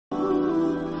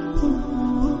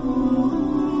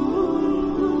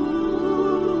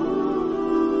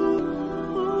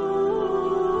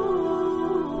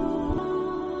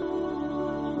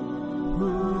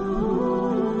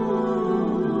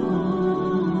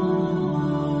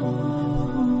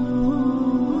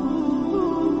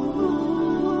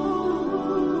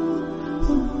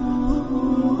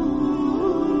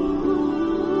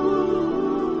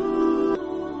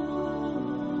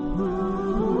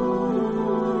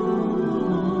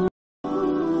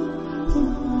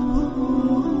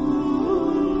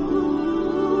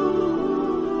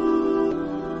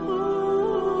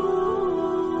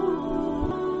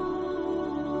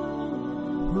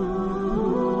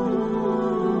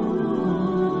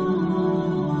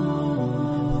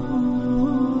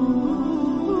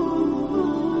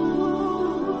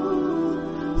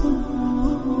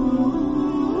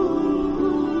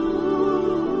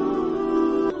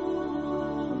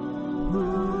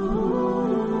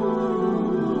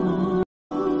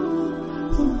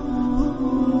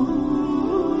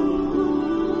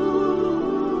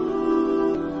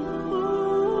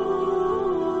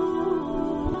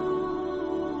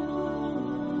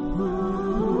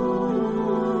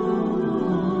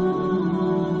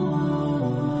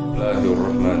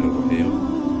Him.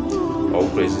 All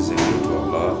praises are due to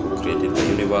Allah, who created the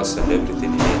universe and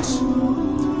everything in it.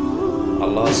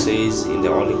 Allah says in the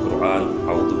Holy Quran,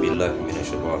 A'udhu billahi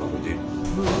minash shaitanir rajim.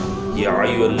 Ya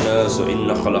ayyuhan nasu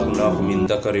inna khalaqnakum min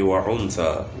dhakari wa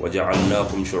untha wa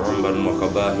ja'alnakum shu'uban wa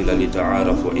qaba'ila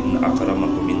lita'arafu inna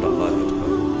akramakum indallahi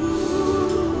atqakum.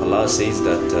 Allah says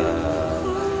that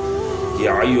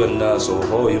Ya ayyuhan nasu,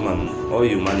 O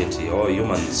humanity, O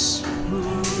humans,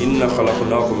 inna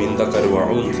khalaqnakum min dhakari wa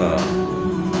untha,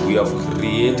 we have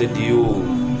created you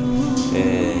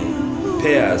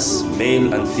pairs,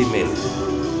 male and female.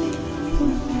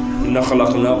 Inna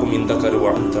khalaqnakum min dhakari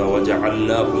wa untha wa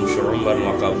ja'alnakum shu'uban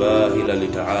wa qaba'ila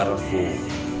lita'arafu.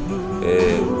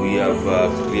 We have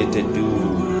created you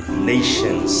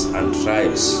nations and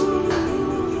tribes.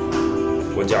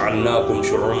 Wa ja'alnakum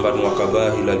shu'uban wa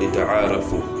qaba'ila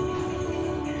lita'arafu,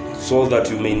 so that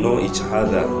you may know each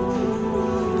other,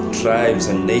 tribes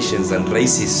and nations and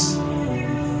races.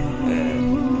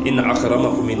 Inna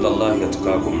akramakum indallahi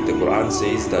atqakum. The Quran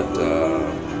says that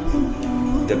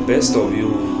the best of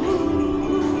you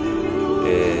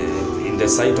in the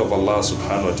sight of Allah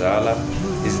subhanahu wa ta'ala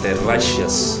is the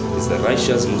righteous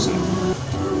Muslim.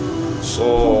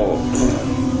 So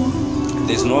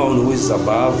there's no one who is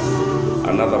above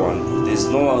another one. There's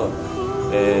no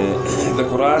the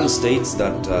Quran states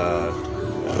that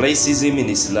racism in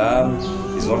Islam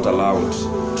is not allowed.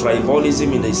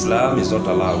 Tribalism in Islam is not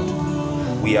allowed.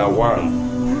 We are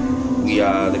one. We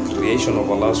are the creation of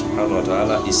Allah subhanahu wa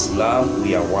ta'ala. Islam,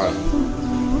 we are one.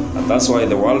 And that's why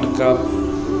the World Cup,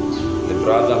 the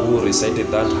brother who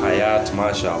recited that Hayat,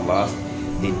 mashallah,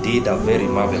 he did a very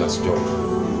marvelous job.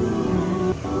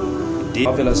 He did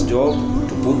a marvelous job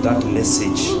to put that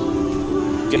message.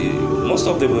 Most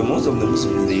of the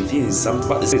Muslims, they think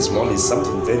something small is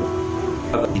something very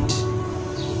big.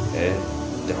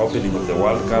 The opening of the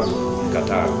World Cup in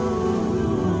Qatar.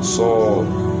 So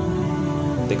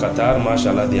the Qatar,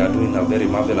 mashallah, they are doing a very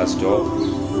marvelous job.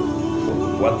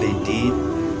 What they did,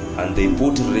 and they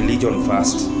put religion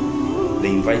first. They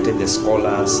invited the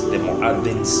scholars, the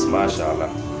muaddins, mashallah.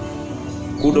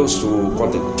 Kudos to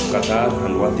Qatar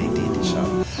and what they did,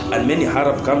 inshallah. And many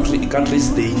Arab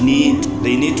countries, they need to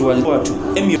emulate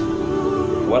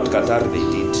what Qatar they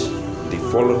did. They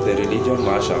followed the religion,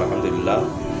 mashallah, alhamdulillah.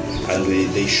 And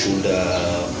they should,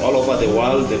 all over the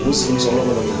world, the Muslims all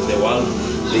over the world,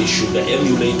 they should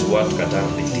emulate what Qatar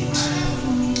they did.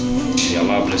 May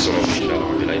Allah bless all of you.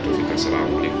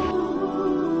 Assalamu alaikum.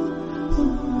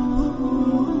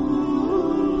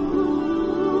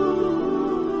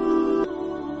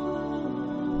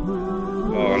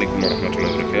 Wa alaikum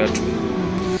warahmatullahi wabarakatuh.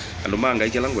 Alumanga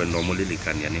ikilangu eno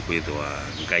mulilikania ni kwithwa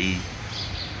ngai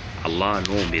Allah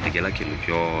no mbirigela kinu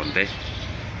kyonde.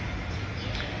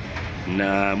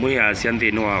 Na mwe asia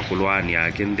nthini wa kulwani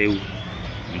yake ntheu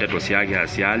ndeto ciake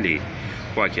aciali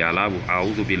kwa kialabu.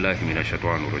 A'udhu billahi minash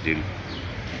shaitanir rajim.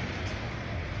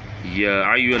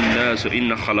 Ya ayyuhan nasu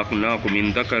inna khalaqnakum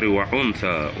min dhakari wa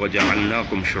untha wa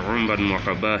ja'alnakum shu'uban wa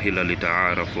qaba'ila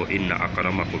lita'arafu inna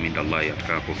akramakum indallahi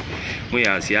atqakum. Mwe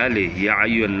aciali ya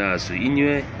ayyuhan nasu,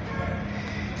 inywe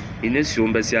ine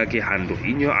ciumbe ciake handu,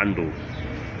 inywe andu.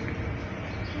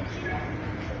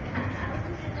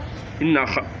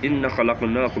 Inna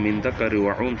khalaqnakum min dhakari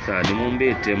wa untha,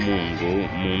 nimumbete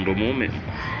mundu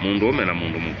mume na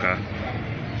mundu muka.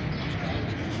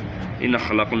 Inna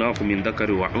khalaqnakum min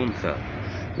dhakari wa untha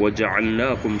wa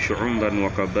ja'alnakum shu'uban wa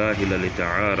qaba'ila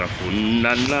lita'arafu.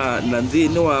 Na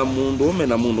nthini wa mundu mume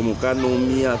na mundu muka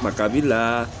numia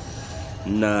makabila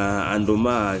na andu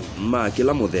ma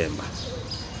kila muthemba.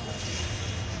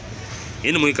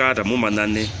 Ini muikata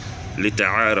mumanane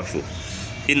lita'arafu.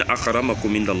 Inna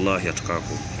akramakum indallahi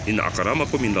atqakum. Inna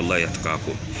akramakum indallahi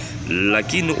atqakum.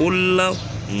 Lakini ulla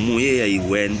muye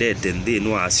iwendete nthini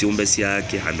wa ciumbe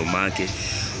ciake handu make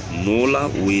nula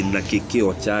wina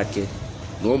kikio chake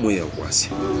no muye kwasi.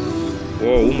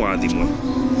 O umwathimwe.